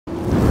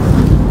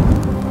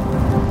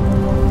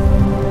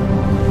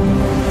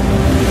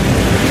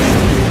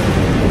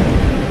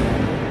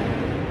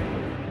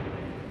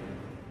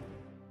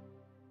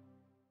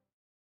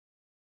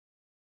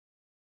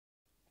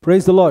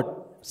Praise the Lord.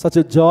 Such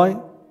a joy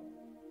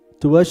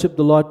to worship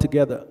the Lord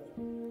together.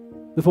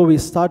 Before we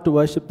start to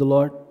worship the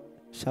Lord,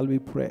 shall we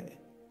pray?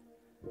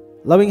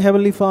 Loving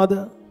Heavenly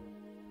Father,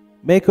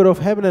 Maker of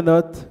heaven and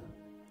earth,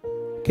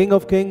 King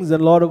of kings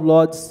and Lord of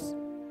lords,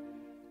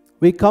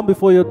 we come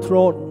before your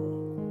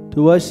throne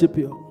to worship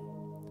you.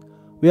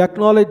 We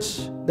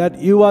acknowledge that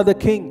you are the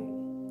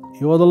King,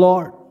 you are the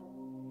Lord,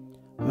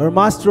 you are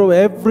Master of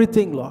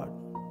everything, Lord,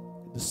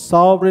 the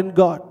sovereign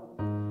God.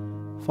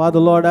 Father,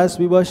 Lord, as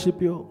we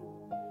worship you,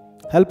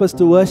 help us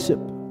to worship,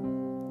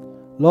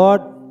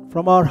 Lord,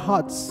 from our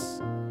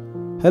hearts.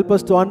 Help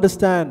us to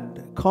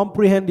understand,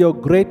 comprehend your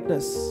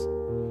greatness.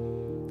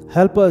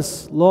 Help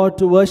us, Lord,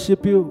 to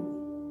worship you,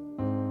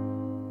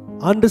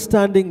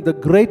 understanding the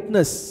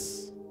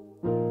greatness,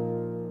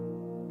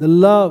 the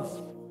love,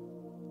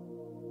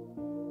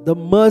 the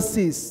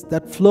mercies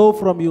that flow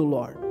from you,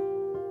 Lord.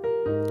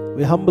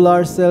 We humble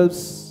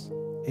ourselves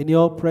in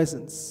your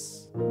presence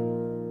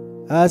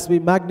as we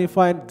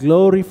magnify and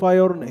glorify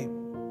your name.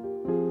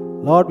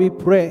 Lord, we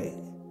pray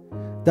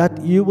that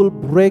you will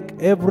break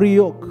every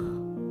yoke.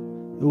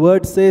 The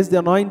word says the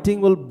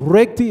anointing will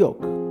break the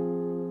yoke.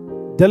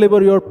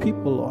 Deliver your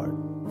people, Lord,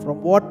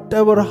 from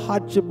whatever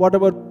hardship,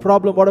 whatever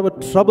problem, whatever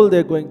trouble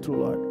they're going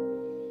through, Lord.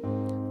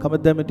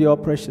 Commit them into your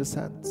precious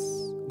hands.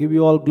 Give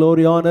you all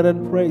glory, honor,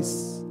 and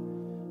praise.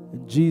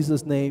 In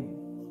Jesus' name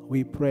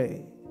we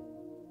pray.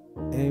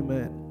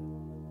 Amen.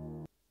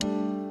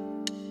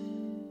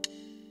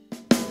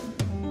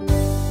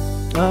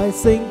 I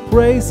sing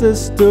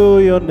praises to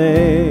your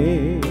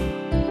name,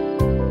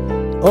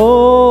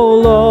 oh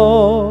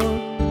Lord,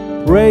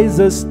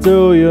 praises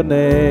to your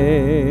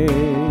name,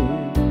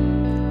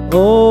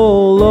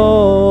 oh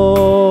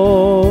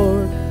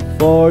Lord,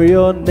 for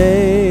your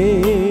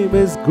name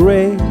is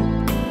great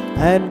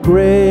and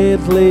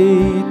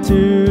greatly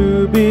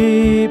to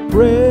be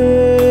praised.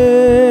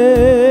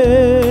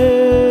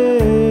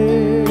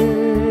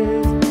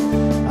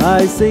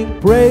 I sing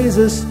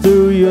praises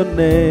to your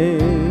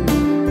name,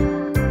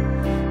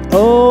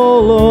 oh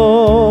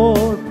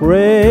Lord,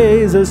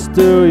 praises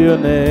to your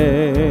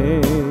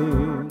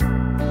name,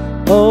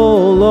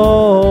 oh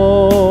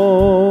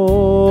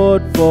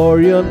Lord,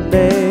 for your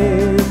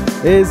name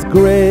is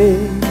great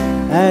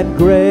and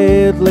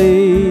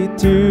greatly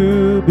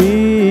to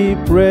be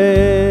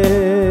praised.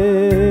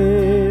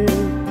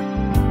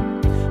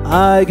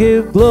 I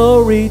give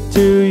glory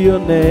to your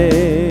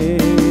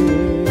name,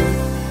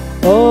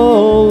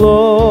 oh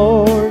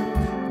Lord,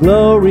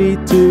 glory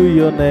to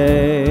your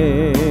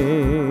name,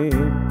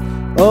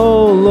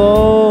 oh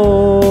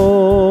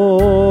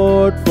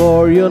Lord,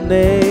 for your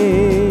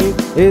name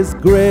is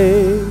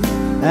great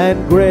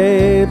and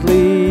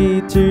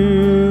greatly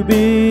to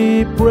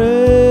be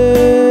praised.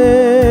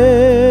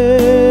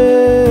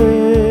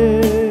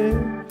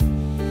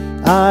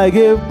 I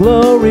give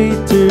glory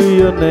to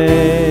your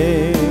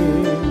name,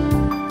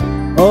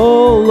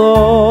 oh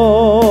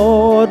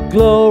Lord,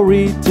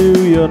 glory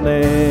to your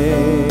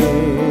name,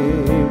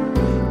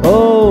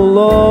 oh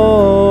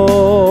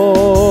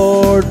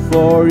Lord,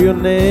 for your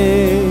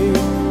name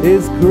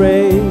is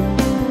great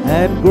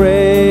and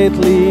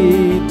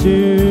greatly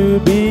to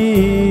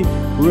be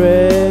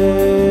praised.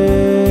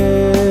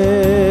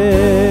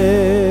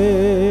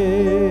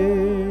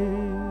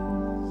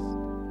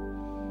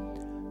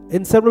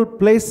 In several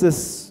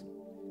places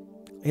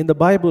in the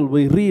Bible,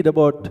 we read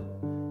about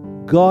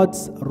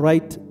God's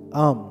right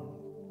arm.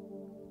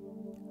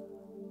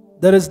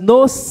 There is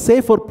no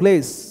safer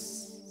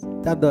place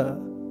than the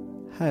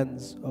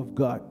hands of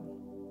God.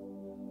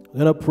 We're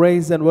going to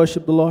praise and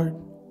worship the Lord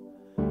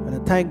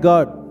and thank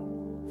God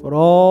for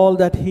all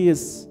that He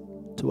is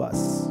to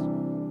us.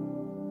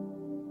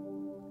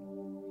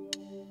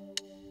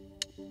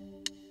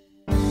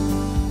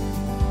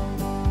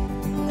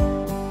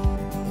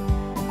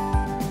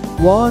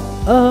 What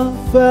a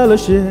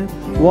fellowship,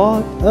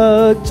 what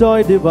a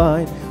joy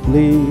divine,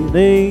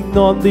 leaning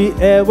on the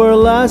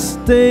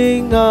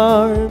everlasting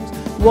arms.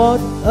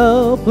 What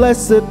a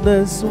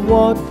blessedness,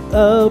 what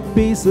a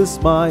peace is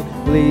mine,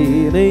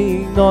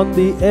 leaning on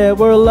the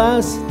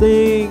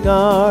everlasting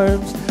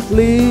arms.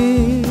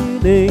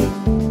 Leaning,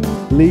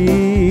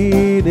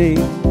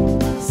 leaning,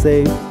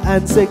 safe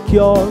and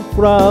secure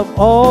from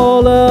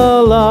all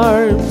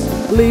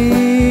alarms.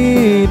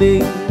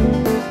 Leaning,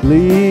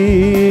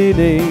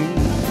 leaning,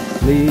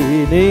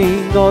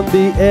 leaning on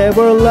the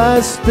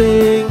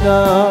everlasting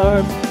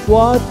arms.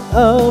 What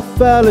a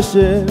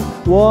fellowship,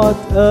 what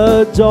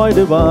a joy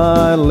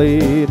divine,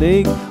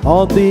 leaning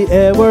on the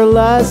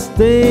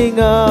everlasting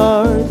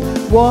arms.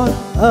 What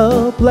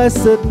a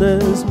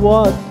blessedness,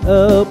 what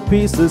a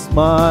peace is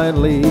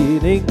mine,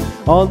 leaning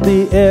on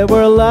the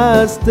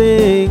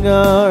everlasting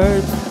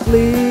arms.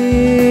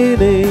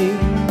 Leaning,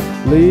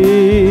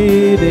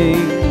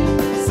 leaning,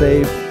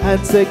 safe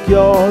and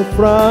secure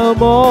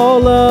from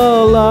all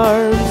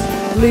alarms.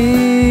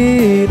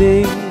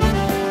 Leaning,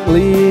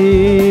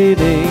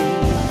 leaning,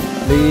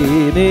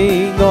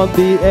 leaning on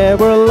the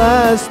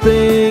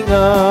everlasting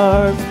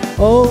arms.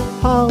 Oh,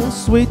 how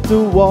sweet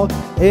to walk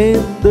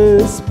in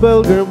this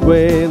pilgrim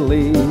way,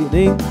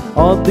 leaning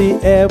on the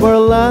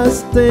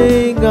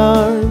everlasting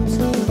arms.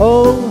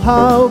 Oh,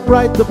 how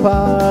bright the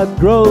path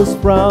grows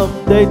from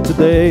day to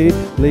day,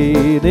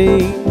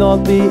 leaning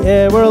on the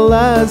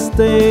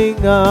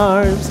everlasting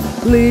arms.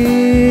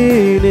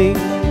 Leaning,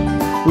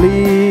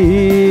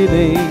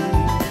 leaning,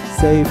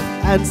 safe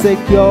and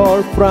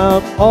secure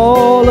from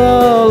all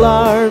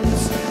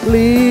alarms.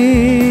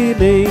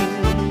 Leaning,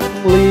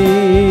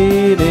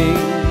 leaning,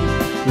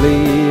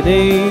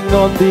 leaning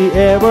on the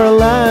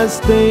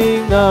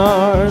everlasting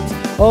arms.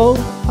 Oh,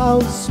 how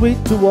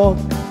sweet to walk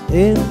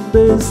in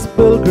this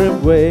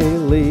pilgrim way,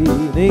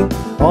 leaning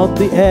on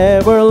the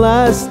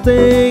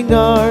everlasting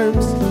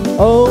arms.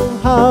 Oh,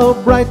 how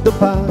bright the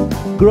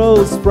path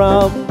grows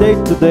from day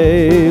to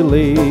day,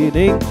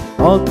 leaning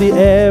on the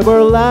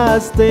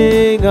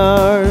everlasting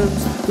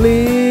arms.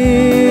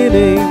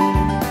 Leaning,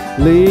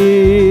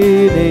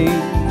 leaning,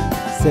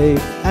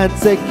 safe and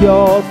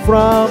secure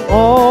from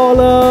all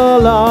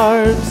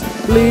alarms.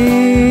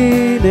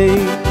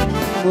 Leaning,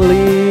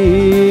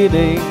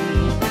 leaning,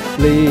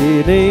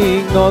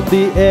 leaning on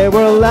the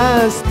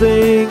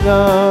everlasting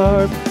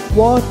arms.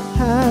 What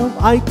have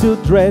I to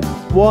dread?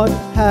 What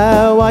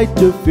have I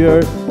to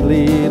fear?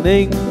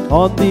 Leaning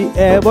on the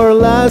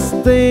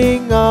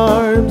everlasting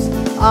arms.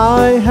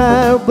 I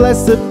have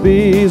blessed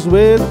peace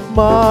with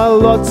my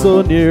Lord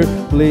so near,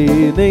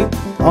 leaning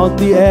on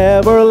the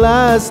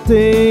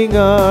everlasting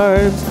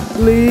arms.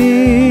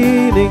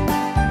 Leaning,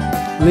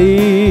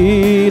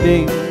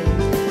 leaning,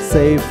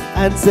 safe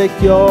and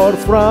secure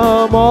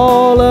from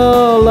all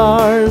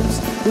alarms.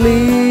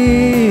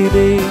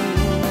 Leaning,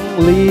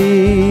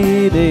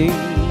 leaning,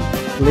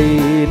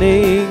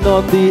 leaning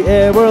on the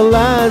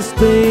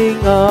everlasting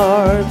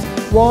arms.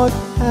 What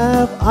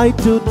have I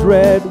to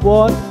dread?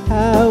 What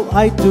have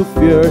I to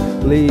fear?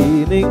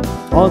 Leaning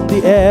on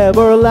the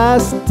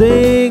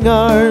everlasting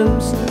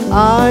arms.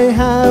 I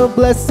have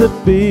blessed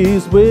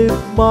peace with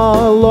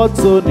my Lord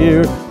so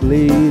near,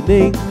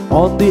 leaning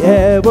on the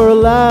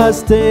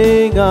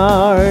everlasting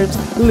arms.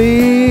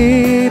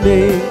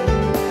 Leaning,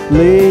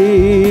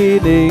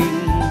 leaning,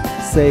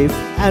 safe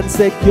and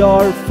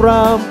secure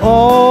from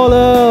all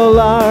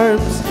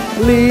alarms.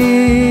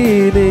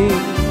 Leaning,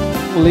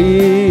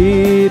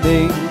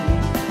 leaning,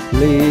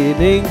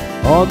 leaning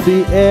on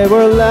the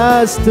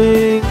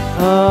everlasting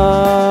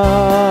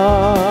arms.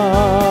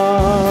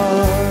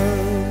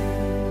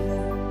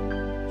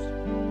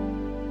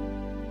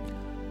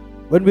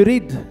 When we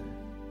read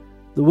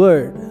the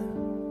word,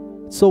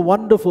 it's so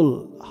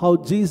wonderful how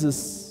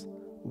Jesus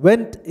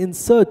went in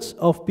search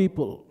of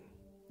people.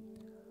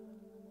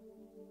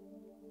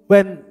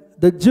 When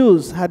the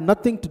Jews had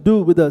nothing to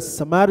do with the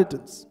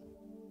Samaritans,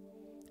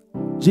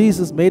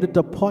 Jesus made it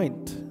a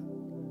point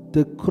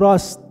to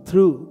cross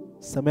through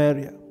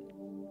Samaria.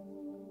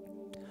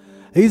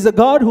 He is a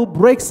God who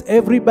breaks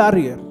every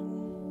barrier.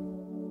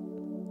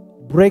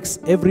 Breaks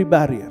every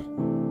barrier.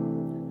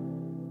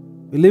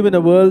 We live in a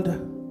world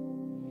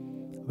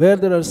where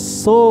there are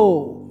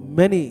so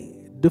many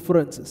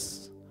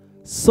differences,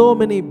 so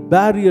many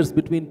barriers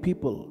between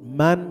people,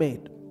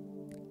 man-made.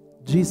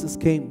 Jesus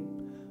came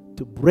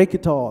to break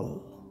it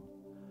all.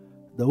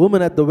 The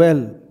woman at the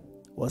well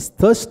was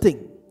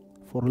thirsting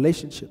for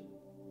relationship.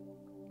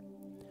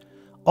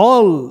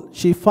 All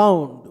she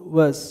found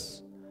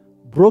was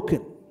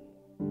broken.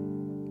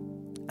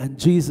 And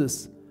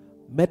Jesus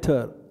met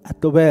her at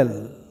the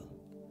well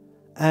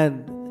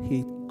and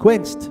he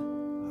quenched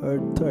her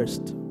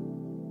thirst.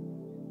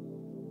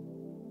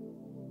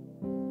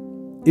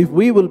 If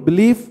we will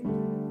believe,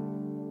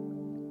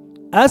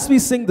 as we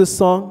sing this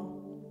song,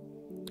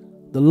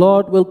 the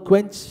Lord will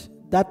quench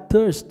that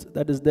thirst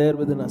that is there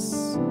within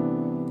us,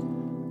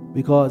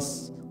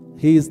 because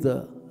He is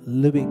the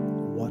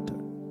living water.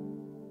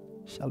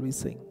 Shall we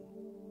sing?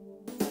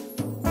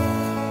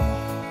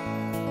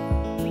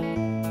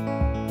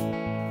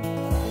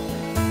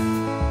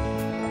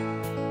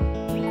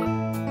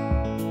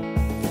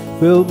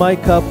 Fill my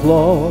cup,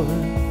 Lord,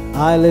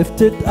 I lift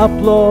it up,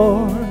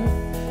 Lord.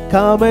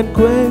 Come and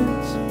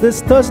quench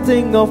this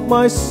thirsting of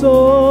my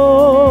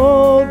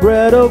soul.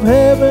 Bread of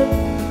heaven,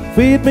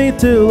 feed me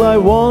till I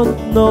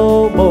want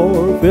no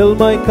more. Fill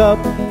my cup,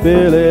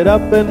 fill it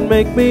up and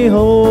make me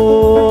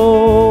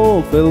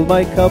whole. Fill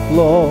my cup,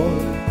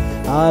 Lord,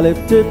 I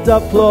lift it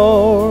up,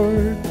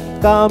 Lord.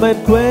 Come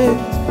and quench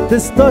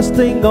this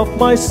thirsting of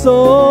my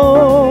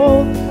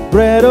soul.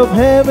 Bread of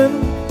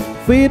heaven,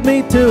 feed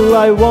me till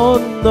I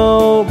want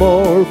no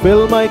more.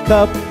 Fill my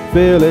cup,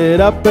 fill it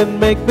up and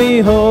make me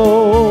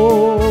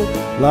whole.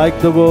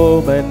 Like the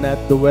woman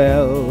at the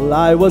well,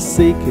 I was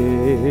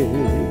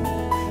seeking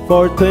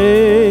for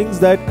things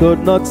that could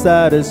not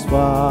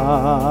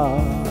satisfy.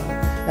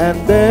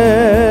 And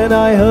then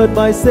I heard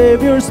my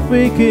Savior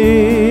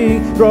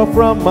speaking, draw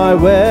from my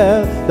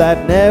well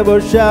that never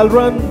shall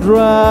run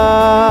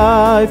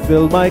dry.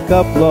 Fill my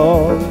cup,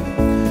 Lord,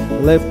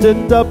 lift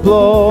it up,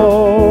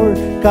 Lord.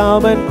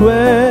 Come and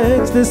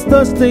quench this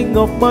thirsting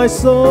of my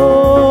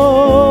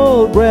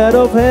soul. Bread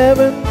of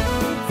heaven,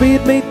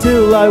 feed me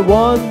till I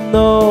want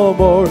no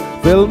more.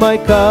 Fill my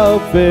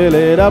cup, fill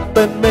it up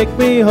and make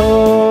me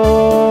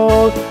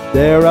whole.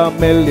 There are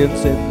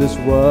millions in this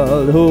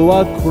world who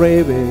are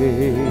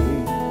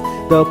craving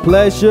the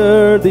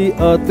pleasure the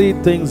earthly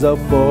things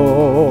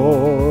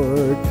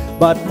afford,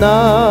 but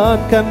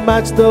none can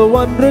match the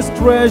wondrous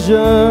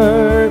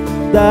treasure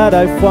that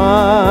I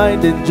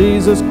find in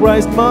Jesus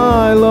Christ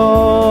my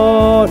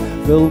Lord.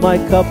 Fill my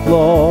cup,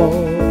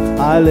 Lord,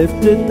 I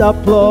lift it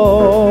up,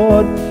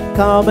 Lord.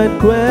 Come and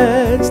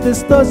quench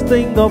this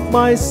thirsting of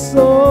my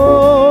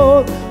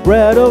soul.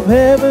 Bread of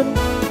heaven,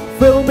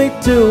 fill me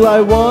till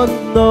I want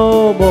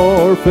no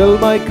more. Fill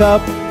my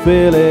cup,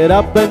 fill it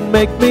up and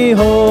make me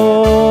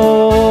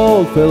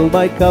whole. Fill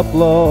my cup,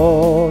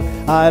 Lord,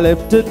 I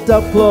lift it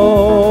up,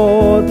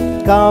 Lord.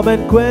 Come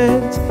and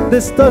quench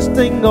this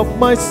thirsting of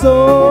my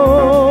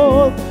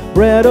soul.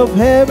 Bread of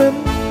heaven,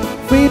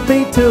 feed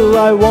me till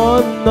I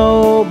want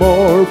no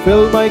more.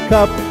 Fill my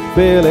cup,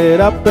 fill it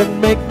up and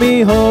make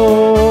me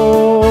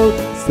whole.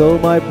 So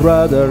my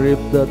brother, if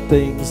the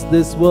things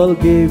this world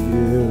give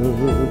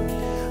you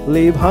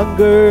leave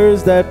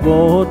hungers that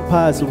won't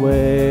pass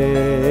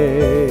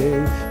away,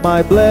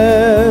 my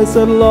blessed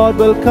Lord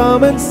will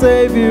come and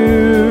save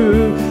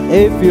you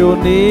if you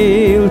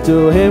kneel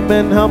to Him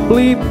and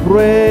humbly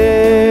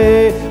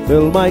pray.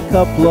 Fill my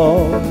cup,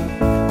 Lord,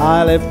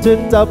 I lift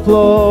it up,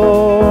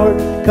 Lord.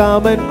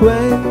 Come and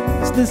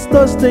quench this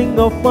thirsting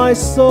of my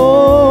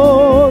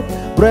soul.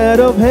 Bread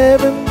of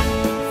heaven,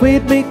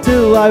 feed me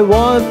till I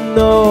want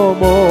no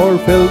more.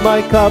 Fill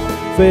my cup,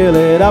 fill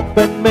it up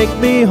and make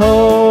me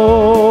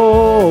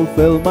whole.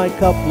 Fill my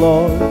cup,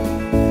 Lord,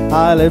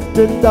 I lift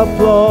it up,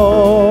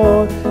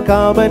 Lord.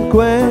 Come and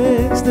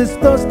quench this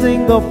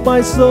thirsting of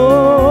my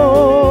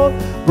soul.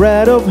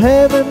 Bread of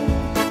heaven,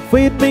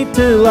 feed me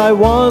till I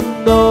want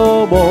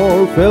no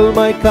more. Fill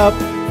my cup,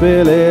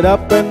 fill it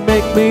up and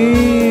make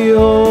me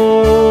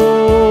whole.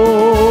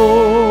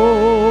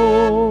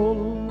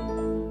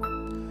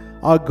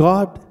 Our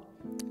God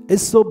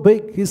is so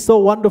big, He's so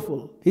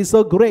wonderful, He's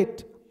so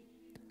great.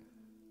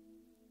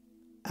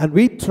 And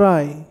we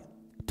try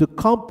to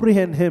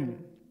comprehend Him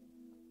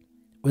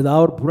with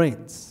our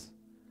brains.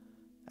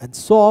 And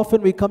so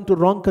often we come to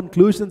wrong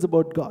conclusions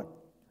about God.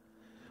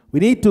 We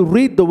need to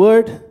read the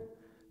Word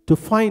to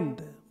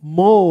find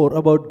more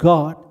about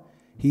God.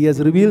 He has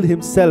revealed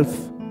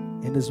Himself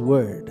in His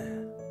Word.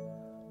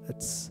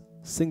 Let's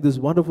sing this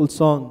wonderful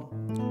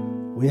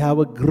song. We have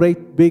a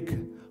great,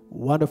 big,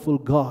 wonderful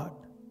God.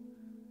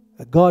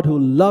 A God who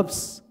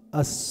loves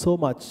us so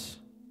much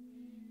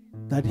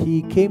that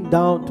He came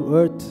down to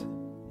earth.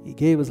 He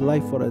gave His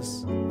life for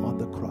us on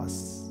the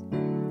cross.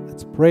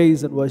 Let's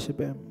praise and worship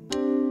Him.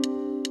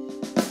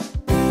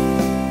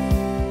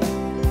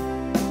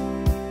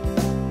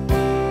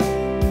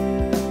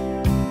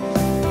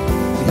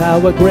 We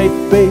have a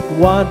great, big,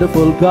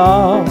 wonderful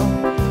God.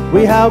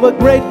 We have a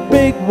great,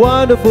 big,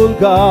 wonderful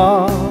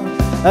God.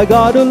 A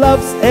God who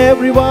loves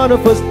every one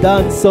of us,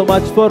 done so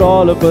much for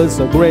all of us.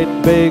 A great,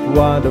 big,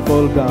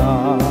 wonderful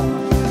God.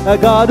 A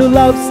God who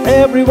loves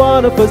every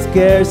one of us,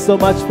 cares so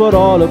much for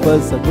all of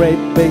us. A great,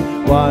 big,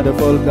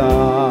 wonderful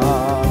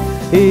God.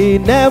 He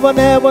never,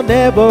 never,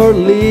 never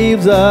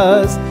leaves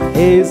us.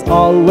 He's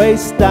always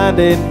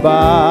standing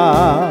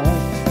by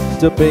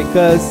to pick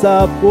us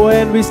up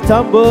when we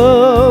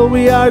stumble.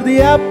 We are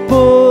the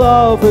apple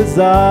of His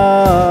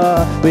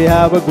eye. We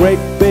have a great,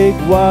 big,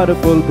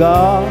 wonderful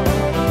God.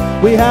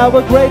 We have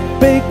a great,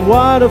 big,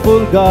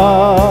 wonderful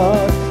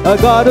God. A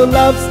God who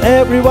loves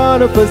every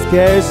one of us,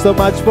 cares so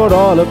much for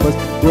all of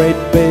us. Great,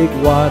 big,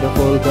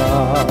 wonderful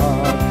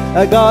God.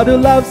 A God who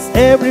loves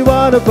every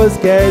one of us,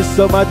 cares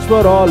so much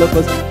for all of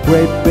us.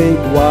 Great, big,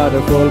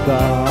 wonderful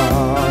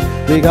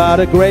God. We got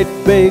a great,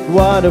 big,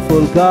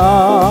 wonderful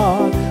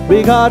God.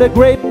 We got a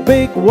great,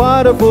 big,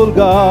 wonderful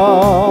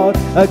God.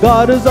 A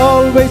God who's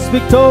always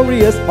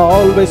victorious,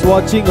 always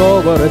watching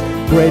over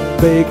us.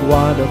 Great, big,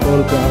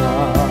 wonderful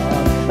God.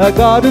 A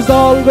God who's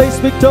always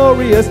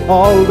victorious,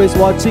 always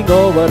watching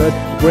over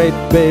us. Great,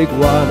 big,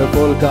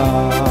 wonderful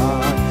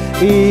God.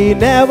 He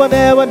never,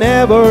 never,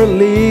 never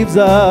leaves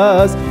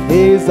us.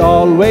 He's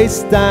always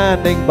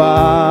standing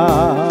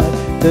by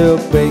to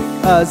pick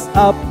us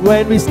up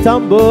when we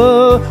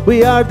stumble.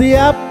 We are the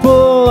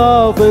apple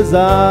of His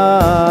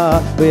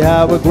eye. We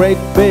have a great,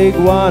 big,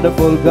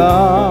 wonderful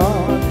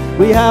God.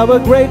 We have a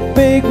great,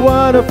 big,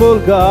 wonderful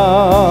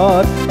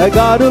God. A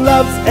God who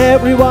loves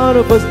every one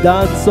of us,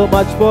 done so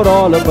much for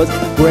all of us.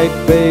 Great,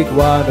 big,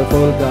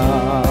 wonderful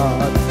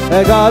God.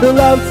 A God who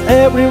loves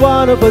every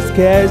one of us,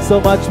 cares so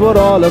much for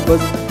all of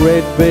us.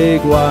 Great,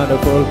 big,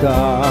 wonderful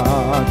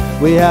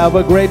God. We have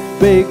a great,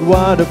 big,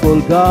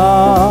 wonderful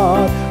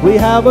God. We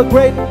have a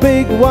great,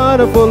 big,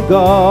 wonderful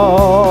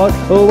God.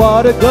 Oh,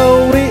 what a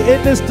glory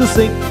it is to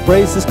sing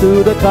praises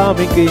to the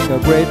coming King. A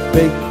great,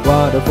 big,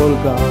 wonderful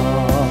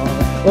God.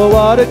 Oh,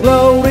 what a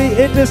glory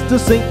it is to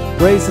sing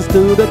praises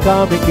to the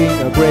coming King.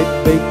 A great,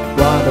 big,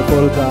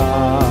 wonderful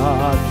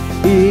God.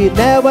 He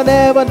never,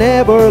 never,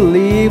 never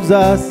leaves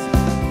us,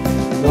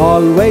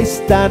 always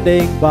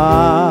standing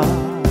by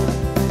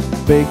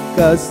Pick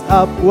us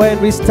up when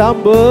we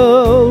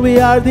stumble. We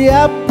are the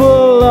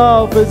apple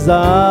of His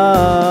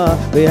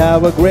eye. We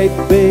have a great,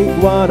 big,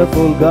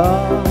 wonderful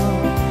God.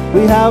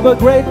 We have a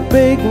great,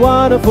 big,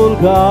 wonderful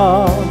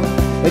God.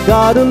 A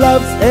God who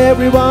loves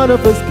every one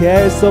of us,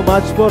 cares so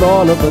much for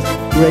all of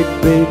us. Great,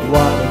 big,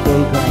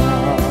 wonderful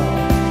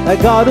God.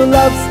 A God who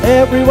loves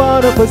every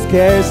one of us,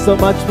 cares so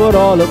much for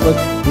all of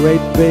us.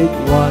 Great, big,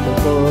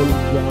 wonderful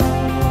God.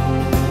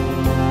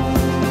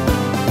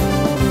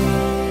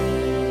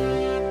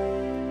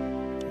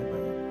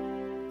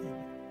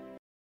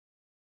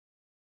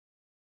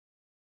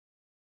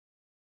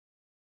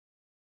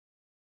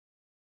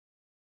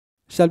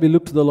 Shall we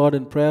look to the Lord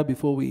in prayer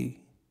before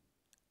we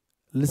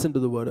listen to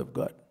the Word of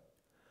God?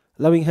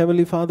 Loving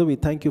Heavenly Father, we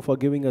thank you for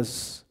giving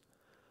us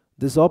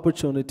this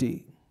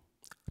opportunity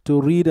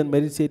to read and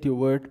meditate your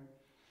Word.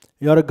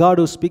 You are a God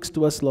who speaks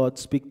to us, Lord.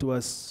 Speak to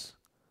us.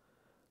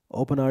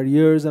 Open our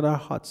ears and our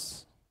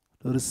hearts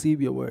to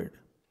receive your Word.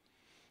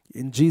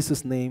 In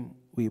Jesus' name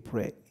we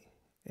pray.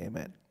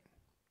 Amen.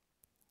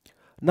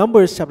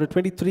 Numbers chapter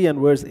 23 and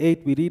verse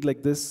 8, we read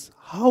like this: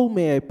 How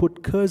may I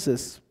put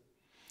curses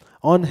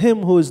on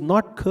him who is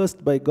not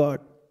cursed by God?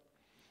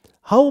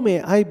 How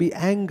may I be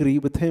angry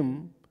with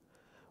him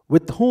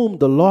with whom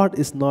the Lord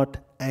is not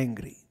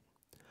angry?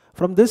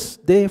 From this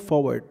day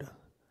forward,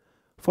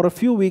 for a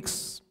few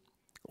weeks,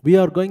 we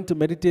are going to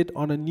meditate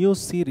on a new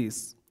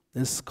series.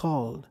 It's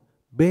called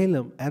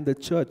Balaam and the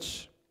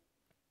Church.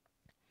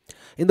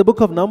 In the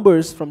book of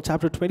Numbers, from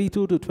chapter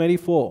 22 to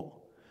 24,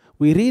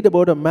 we read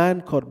about a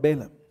man called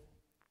Balaam.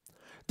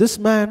 This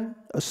man,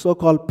 a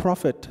so-called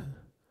prophet,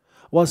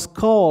 was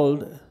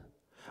called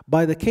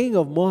by the king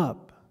of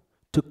Moab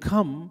to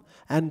come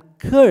and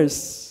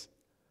curse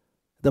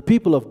the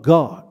people of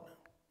God.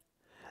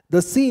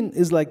 The scene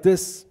is like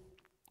this.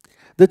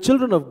 The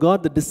children of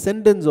God, the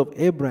descendants of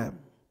Abraham,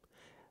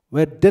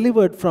 were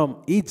delivered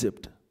from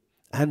Egypt,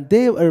 and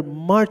they were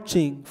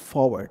marching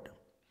forward.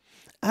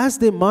 As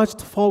they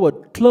marched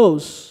forward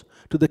close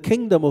to the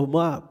kingdom of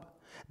Moab,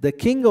 the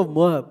king of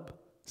Moab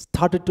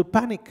started to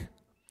panic.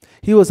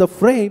 He was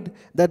afraid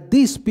that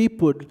these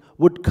people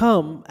would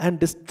come and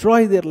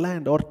destroy their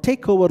land or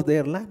take over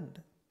their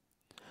land.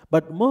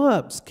 But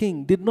Moab's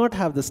king did not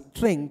have the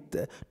strength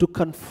to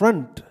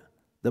confront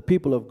the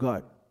people of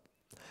God.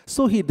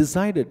 So he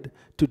decided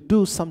to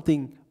do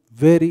something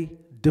very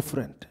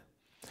different.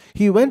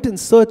 He went in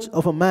search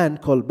of a man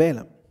called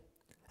Balaam.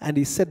 And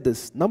he said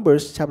this,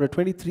 Numbers chapter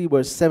 23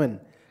 verse 7,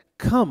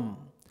 Come,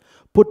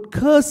 put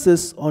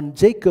curses on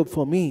Jacob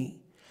for me,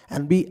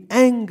 and be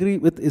angry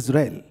with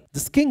Israel.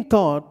 This king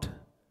thought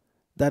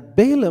that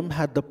Balaam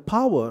had the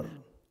power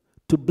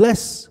to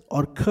bless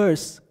or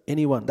curse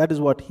anyone. That is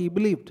what he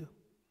believed.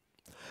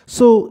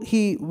 So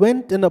he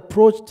went and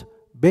approached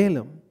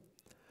Balaam,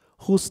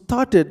 who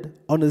started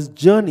on his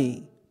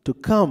journey to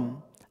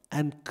come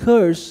and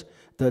curse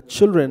the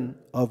children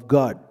of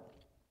God.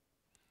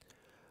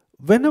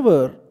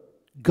 Whenever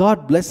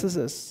God blesses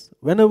us,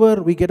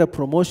 whenever we get a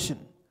promotion,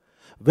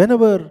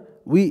 whenever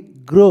we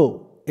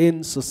grow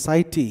in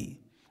society,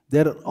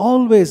 there are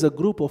always a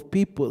group of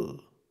people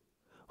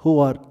who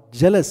are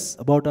jealous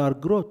about our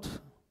growth.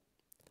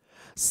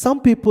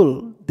 Some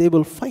people, they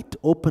will fight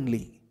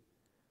openly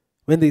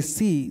when they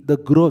see the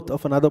growth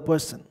of another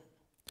person.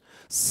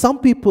 Some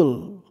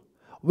people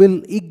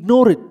will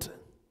ignore it.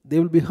 They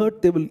will be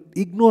hurt, they will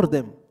ignore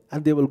them,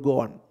 and they will go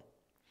on.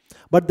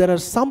 But there are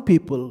some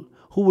people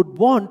who would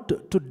want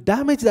to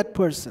damage that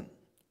person,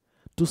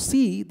 to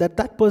see that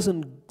that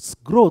person's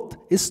growth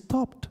is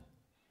stopped.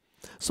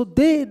 So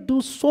they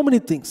do so many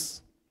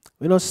things.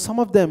 You know, some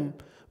of them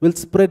will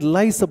spread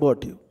lies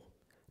about you.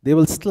 They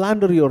will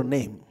slander your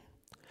name.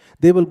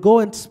 They will go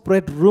and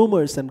spread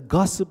rumors and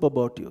gossip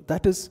about you.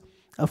 That is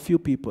a few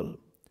people.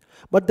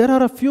 But there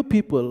are a few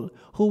people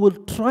who will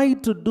try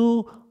to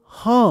do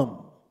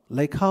harm,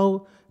 like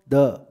how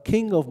the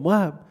king of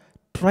Moab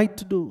tried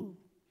to do.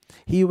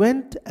 He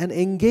went and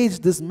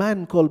engaged this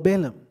man called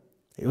Balaam.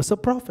 He was a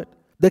prophet.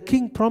 The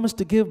king promised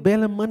to give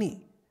Balaam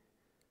money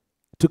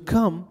to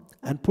come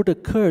and put a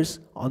curse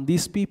on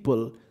these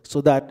people, so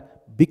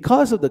that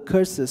because of the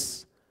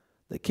curses,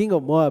 the king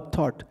of Moab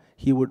thought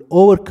he would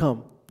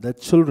overcome the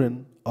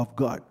children of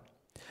God.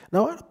 Now,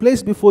 I want to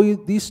place before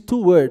you these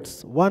two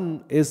words.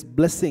 One is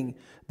blessing,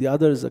 the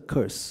other is a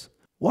curse.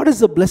 What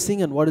is a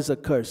blessing and what is a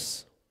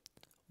curse?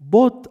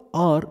 Both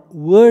are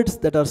words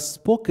that are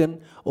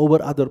spoken over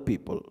other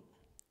people.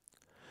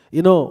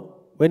 You know,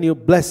 when you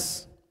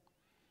bless,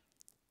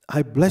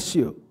 I bless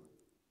you.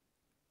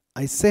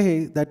 I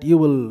say that you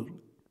will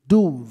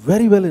do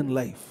very well in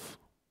life.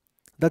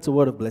 That's a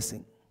word of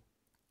blessing.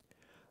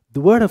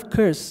 The word of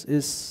curse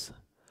is,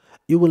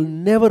 you will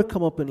never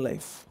come up in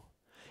life.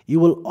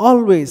 You will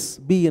always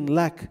be in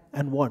lack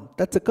and want.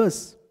 That's a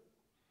curse.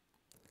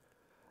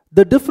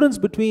 The difference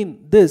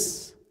between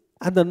this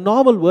and the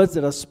normal words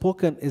that are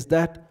spoken is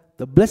that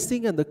the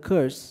blessing and the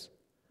curse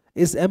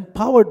is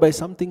empowered by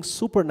something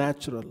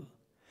supernatural.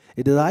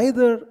 It is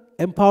either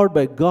empowered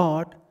by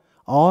God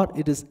or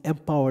it is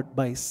empowered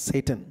by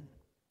Satan.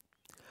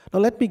 Now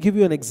let me give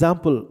you an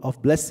example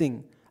of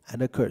blessing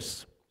and a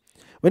curse.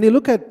 When you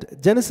look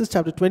at Genesis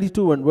chapter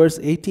 22 and verse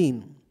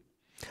 18,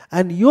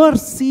 and your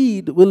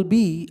seed will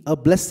be a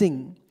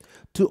blessing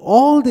to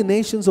all the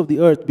nations of the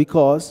earth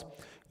because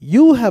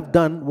you have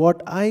done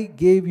what I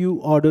gave you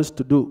orders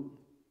to do.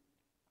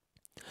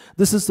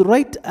 This is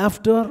right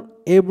after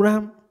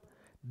Abraham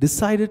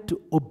decided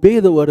to obey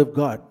the word of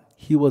God.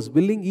 He was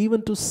willing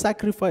even to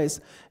sacrifice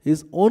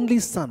his only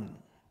son.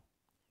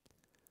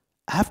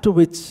 After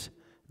which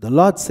the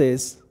Lord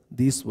says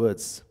these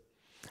words.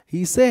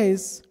 He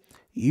says,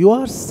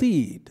 your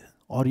seed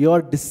or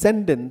your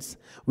descendants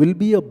will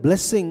be a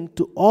blessing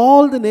to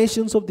all the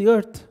nations of the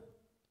earth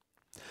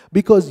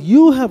because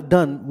you have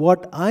done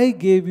what I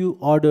gave you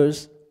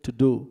orders to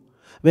do.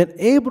 When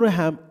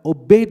Abraham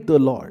obeyed the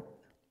Lord,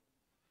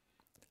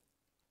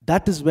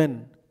 that is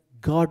when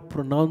God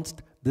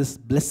pronounced this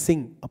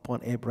blessing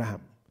upon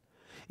Abraham.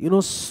 You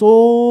know,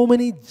 so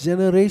many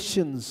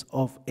generations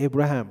of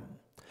Abraham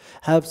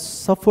have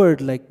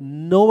suffered like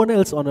no one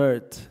else on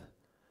earth,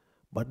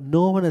 but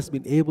no one has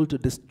been able to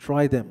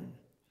destroy them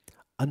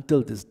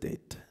until this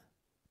date.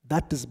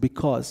 That is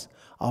because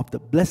of the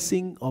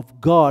blessing of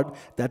God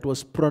that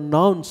was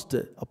pronounced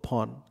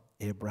upon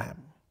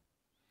Abraham.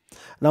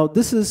 Now,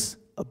 this is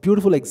a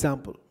beautiful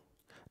example.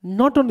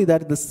 Not only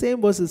that, in the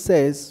same verse it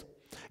says,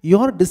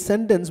 your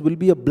descendants will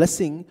be a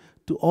blessing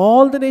to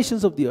all the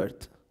nations of the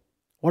earth.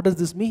 What does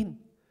this mean?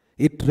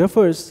 It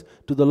refers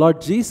to the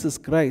Lord Jesus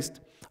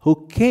Christ,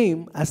 who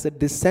came as a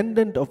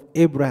descendant of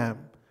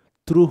Abraham,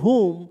 through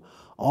whom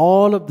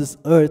all of this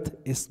earth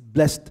is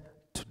blessed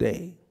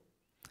today.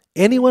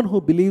 Anyone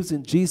who believes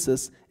in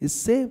Jesus is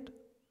saved.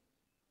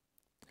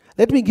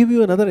 Let me give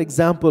you another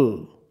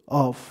example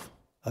of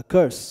a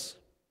curse.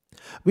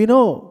 We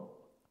know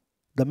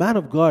the man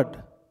of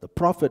God, the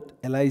prophet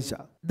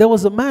Elijah. There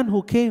was a man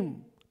who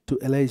came to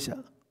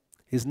Elijah.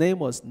 His name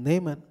was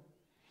Naaman.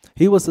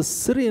 He was a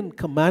Syrian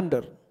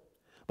commander,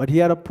 but he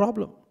had a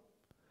problem.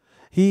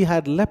 He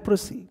had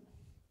leprosy.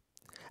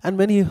 And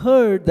when he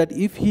heard that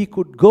if he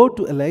could go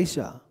to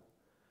Elisha,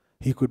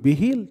 he could be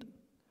healed.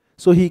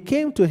 So he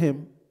came to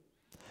him,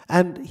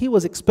 and he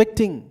was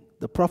expecting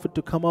the prophet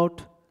to come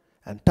out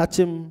and touch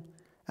him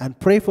and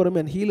pray for him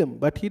and heal him.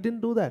 But he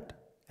didn't do that.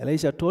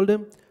 Elisha told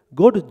him,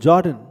 go to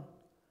Jordan,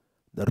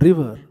 the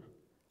river,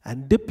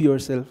 and dip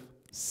yourself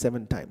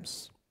 7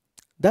 times.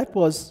 That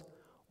was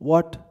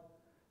what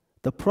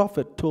the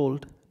prophet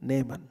told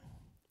Naaman.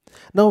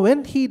 Now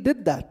when he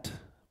did that,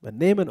 when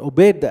Naaman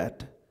obeyed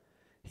that,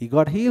 he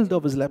got healed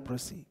of his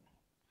leprosy.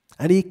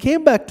 And he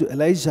came back to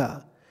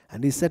Elijah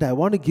and he said, I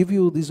want to give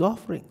you these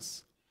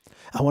offerings.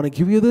 I want to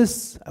give you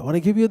this. I want to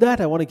give you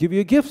that. I want to give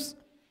you gifts.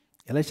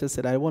 Elisha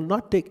said, I will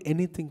not take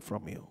anything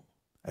from you.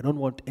 I don't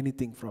want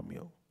anything from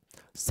you.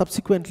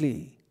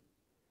 Subsequently,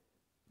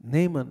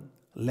 Naaman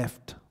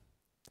left.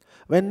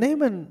 When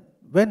Naaman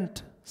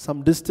went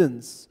some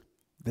distance,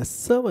 the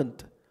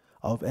servant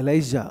of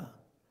Elijah,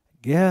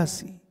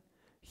 Gehazi,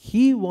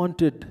 he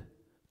wanted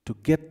to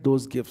get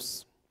those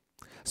gifts.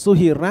 So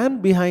he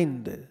ran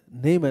behind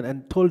Naaman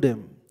and told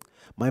him,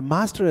 my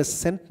master has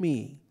sent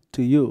me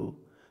to you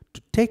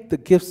to take the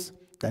gifts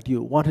that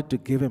you wanted to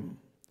give him.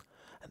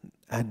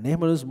 And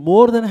Naaman was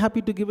more than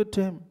happy to give it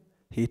to him.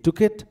 He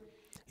took it,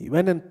 he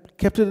went and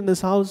kept it in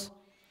his house,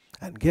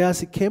 and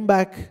Gehazi came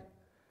back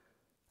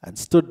and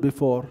stood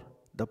before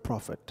the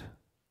prophet.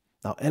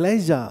 Now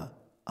Elijah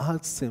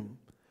asks him,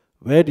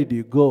 where did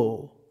you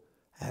go?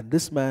 And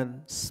this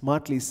man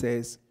smartly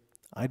says,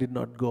 I did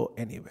not go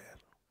anywhere.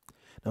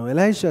 Now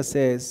Elisha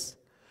says,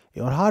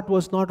 your heart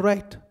was not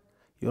right.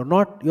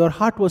 Your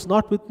heart was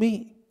not with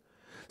me.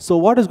 So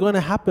what is going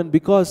to happen?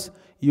 Because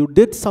you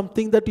did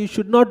something that you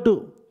should not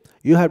do.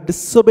 You have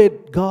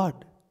disobeyed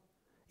God.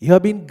 You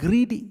have been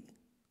greedy.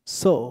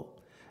 So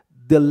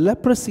the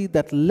leprosy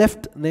that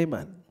left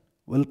Naaman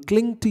will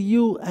cling to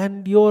you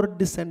and your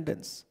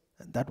descendants.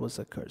 And that was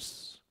a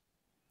curse.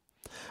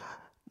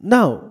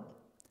 Now,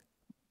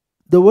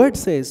 the word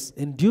says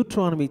in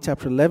Deuteronomy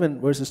chapter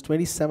 11, verses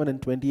 27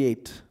 and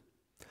 28,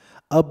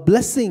 a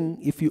blessing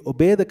if you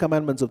obey the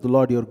commandments of the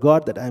Lord your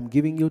God that I am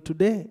giving you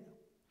today,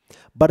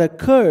 but a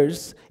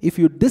curse if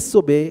you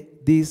disobey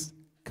these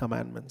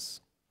commandments.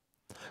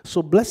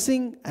 So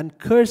blessing and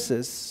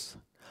curses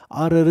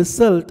are a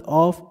result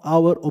of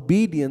our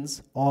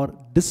obedience or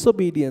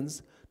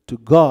disobedience to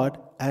God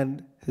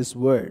and His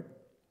word.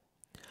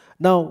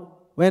 Now,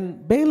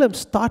 when Balaam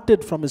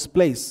started from his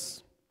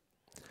place,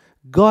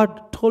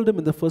 God told him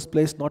in the first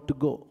place not to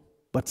go.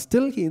 But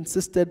still he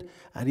insisted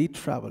and he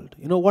traveled.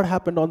 You know what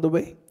happened on the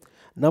way?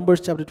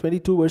 Numbers chapter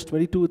 22 verse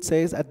 22, it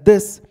says, at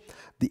this,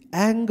 the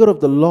anger of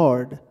the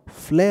Lord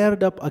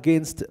flared up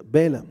against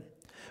Balaam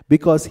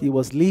because he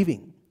was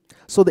leaving.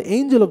 So the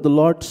angel of the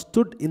Lord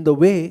stood in the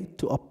way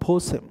to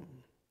oppose him.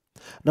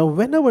 Now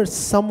whenever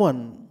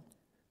someone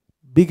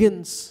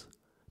begins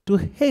to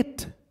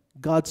hate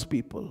God's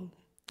people,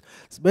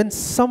 when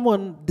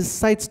someone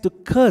decides to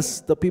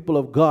curse the people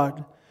of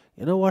God,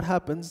 you know what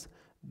happens?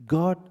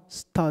 God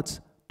starts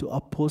to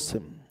oppose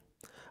him.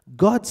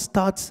 God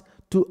starts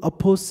to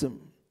oppose him.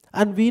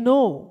 And we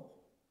know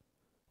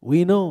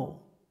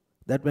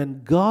that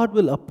when God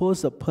will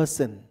oppose a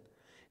person,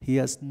 he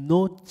has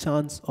no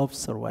chance of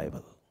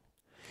survival.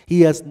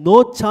 He has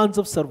no chance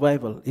of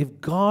survival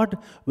if God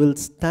will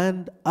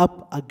stand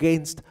up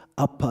against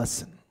a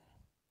person.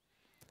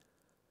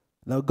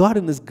 Now, God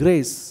in His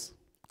grace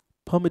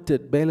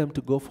permitted Balaam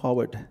to go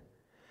forward,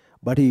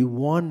 but He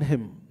warned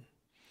him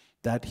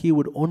that he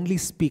would only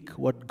speak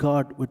what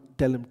God would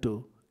tell him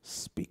to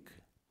speak.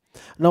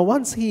 Now,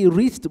 once he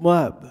reached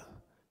Moab,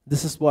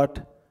 this is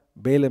what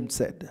Balaam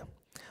said.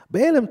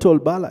 Balaam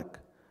told Balak,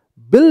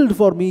 "Build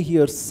for me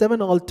here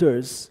 7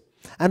 altars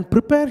and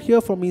prepare here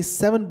for me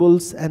 7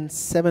 bulls and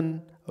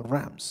 7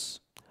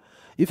 rams."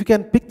 If you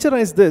can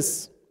picturize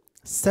this,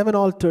 7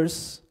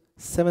 altars,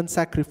 7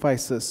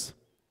 sacrifices,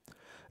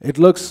 it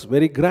looks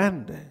very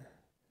grand.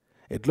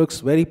 It looks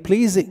very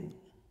pleasing.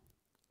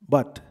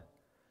 But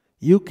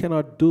you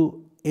cannot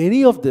do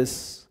any of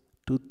this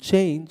to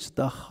change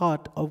the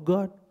heart of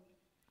God.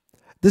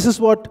 This is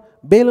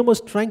what Balaam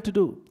was trying to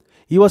do.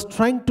 He was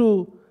trying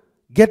to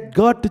get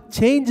God to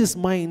change his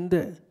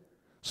mind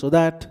so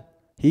that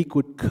he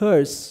could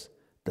curse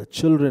the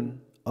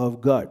children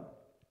of God.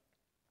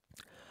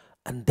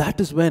 And that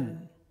is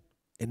when,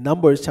 in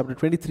Numbers chapter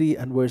 23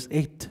 and verse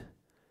 8,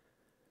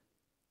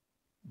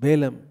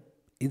 Balaam,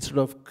 instead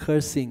of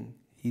cursing,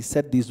 he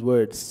said these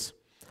words,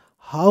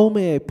 "How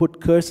may I put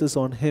curses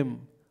on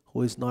him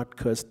who is not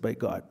cursed by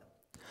God?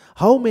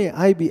 How may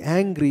I be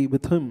angry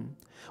with him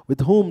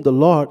with whom the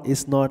Lord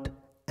is not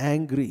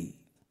angry?"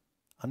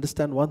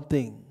 Understand one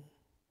thing.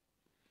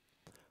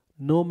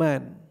 No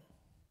man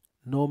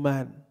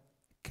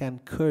can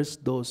curse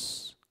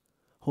those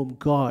whom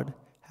God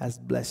has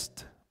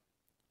blessed.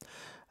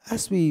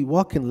 As we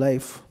walk in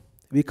life,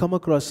 we come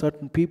across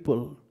certain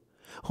people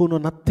who know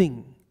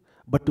nothing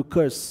but to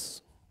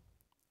curse.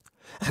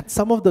 And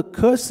some of the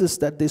curses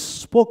that they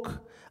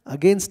spoke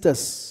against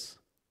us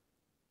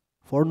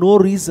for no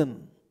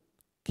reason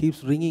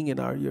keeps ringing in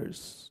our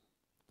ears,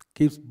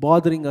 keeps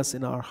bothering us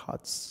in our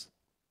hearts.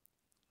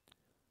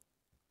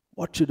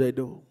 What should I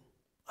do?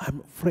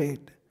 I'm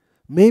afraid.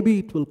 Maybe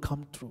it will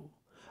come true.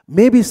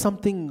 Maybe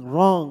something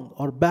wrong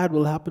or bad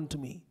will happen to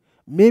me.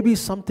 Maybe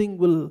something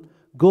will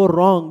go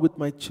wrong with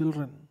my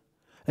children.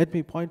 Let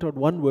me point out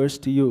one verse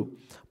to you.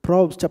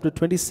 Proverbs chapter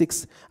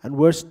 26 and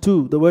verse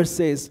 2. The verse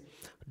says,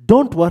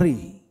 "Don't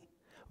worry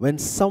when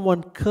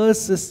someone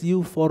curses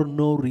you for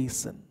no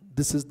reason."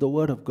 This is the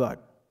word of God.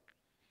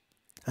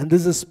 And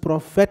this is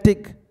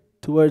prophetic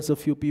towards a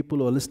few people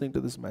who are listening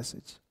to this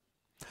message.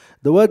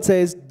 The word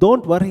says,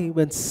 don't worry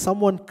when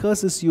someone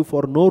curses you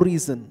for no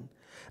reason.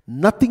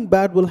 Nothing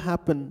bad will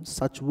happen.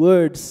 Such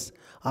words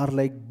are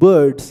like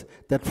birds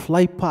that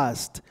fly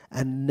past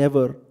and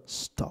never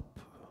stop.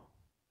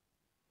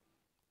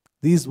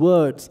 These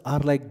words are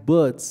like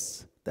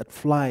birds that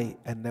fly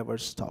and never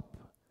stop.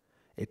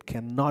 It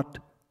cannot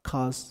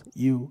cause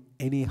you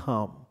any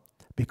harm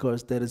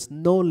because there is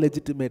no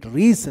legitimate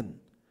reason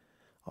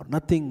or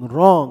nothing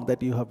wrong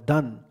that you have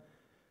done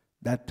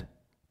that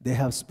they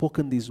have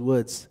spoken these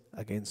words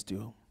against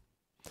you.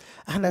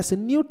 And as a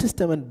New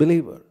Testament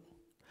believer,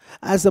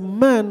 as a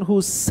man who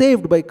is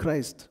saved by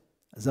Christ,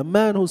 as a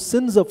man whose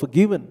sins are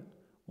forgiven,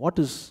 what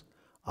is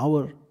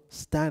our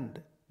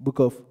stand? Book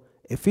of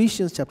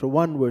Ephesians chapter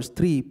 1 verse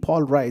 3,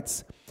 Paul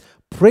writes,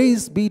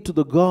 "Praise be to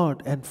the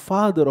God and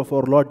Father of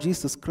our Lord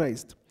Jesus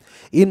Christ.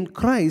 In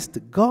Christ,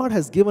 God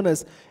has given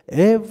us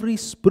every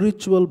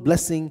spiritual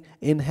blessing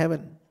in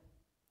heaven."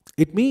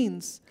 It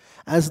means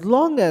as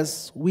long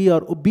as we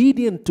are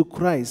obedient to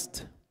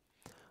Christ,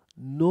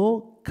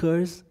 no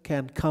curse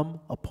can come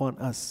upon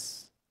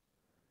us.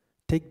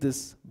 Take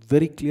this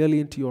very clearly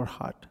into your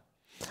heart.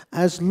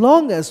 As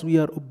long as we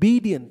are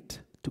obedient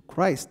to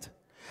Christ,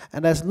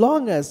 and as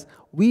long as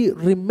we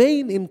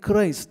remain in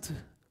Christ,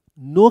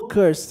 no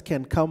curse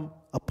can come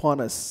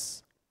upon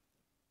us.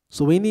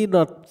 So we need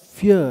not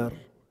fear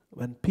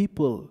when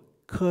people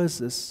curse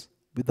us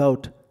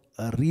without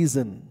a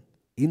reason.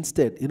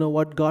 Instead, you know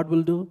what God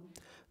will do?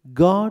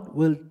 God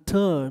will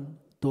turn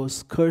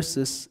those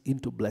curses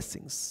into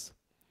blessings.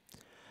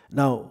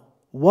 Now,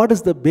 what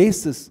is the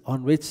basis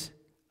on which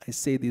I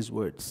say these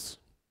words?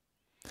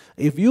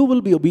 If you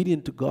will be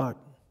obedient to God,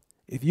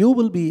 if you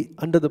will be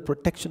under the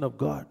protection of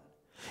God,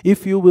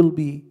 if you will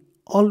be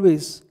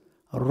always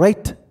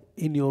right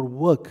in your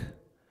work,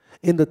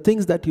 in the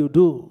things that you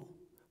do,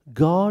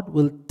 God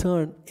will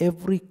turn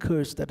every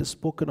curse that is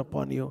spoken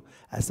upon you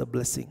as a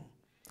blessing.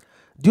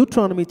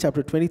 Deuteronomy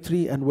chapter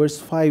 23 and verse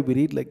 5, we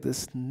read like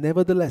this,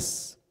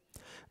 "Nevertheless,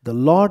 the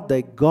Lord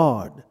thy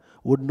God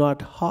would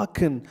not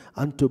hearken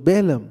unto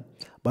Balaam,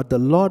 but the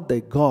Lord thy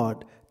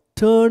God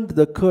turned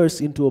the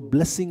curse into a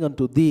blessing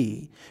unto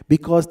thee,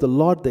 because the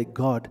Lord thy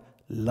God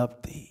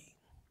loved thee."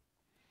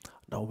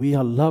 Now we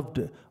are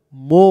loved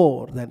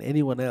more than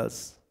anyone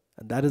else.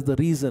 And that is the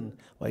reason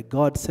why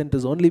God sent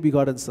His only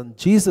begotten Son,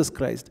 Jesus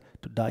Christ,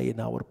 to die in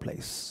our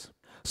place.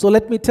 So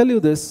let me tell you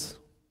this.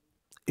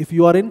 If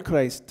you are in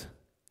Christ,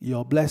 you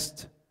are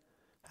blessed.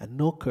 And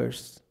no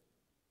curse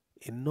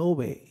in no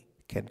way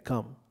can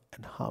come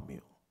and harm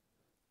you.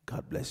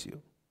 God bless you.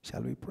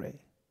 Shall we pray?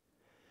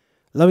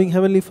 Loving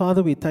Heavenly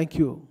Father, we thank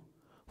you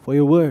for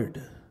your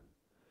word.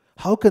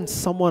 How can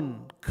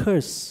someone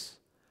curse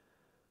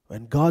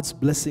when God's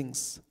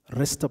blessings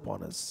rest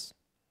upon us?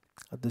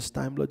 At this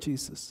time, Lord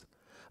Jesus,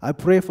 I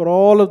pray for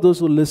all of those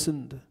who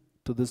listened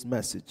to this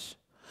message.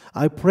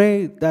 I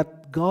pray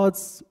that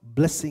God's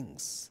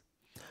blessings,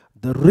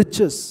 the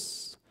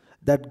riches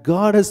that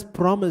God has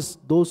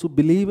promised those who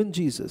believe in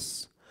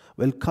Jesus,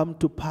 will come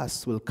to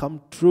pass, will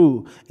come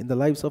true in the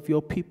lives of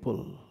your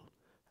people.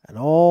 And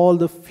all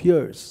the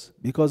fears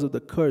because of the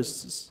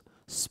curses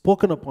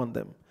spoken upon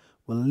them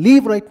will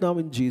leave right now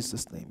in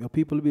Jesus' name. Your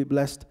people will be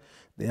blessed.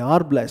 They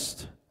are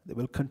blessed. They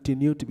will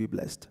continue to be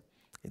blessed.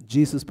 In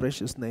Jesus'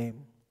 precious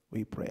name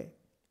we pray.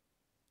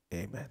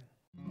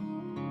 Amen.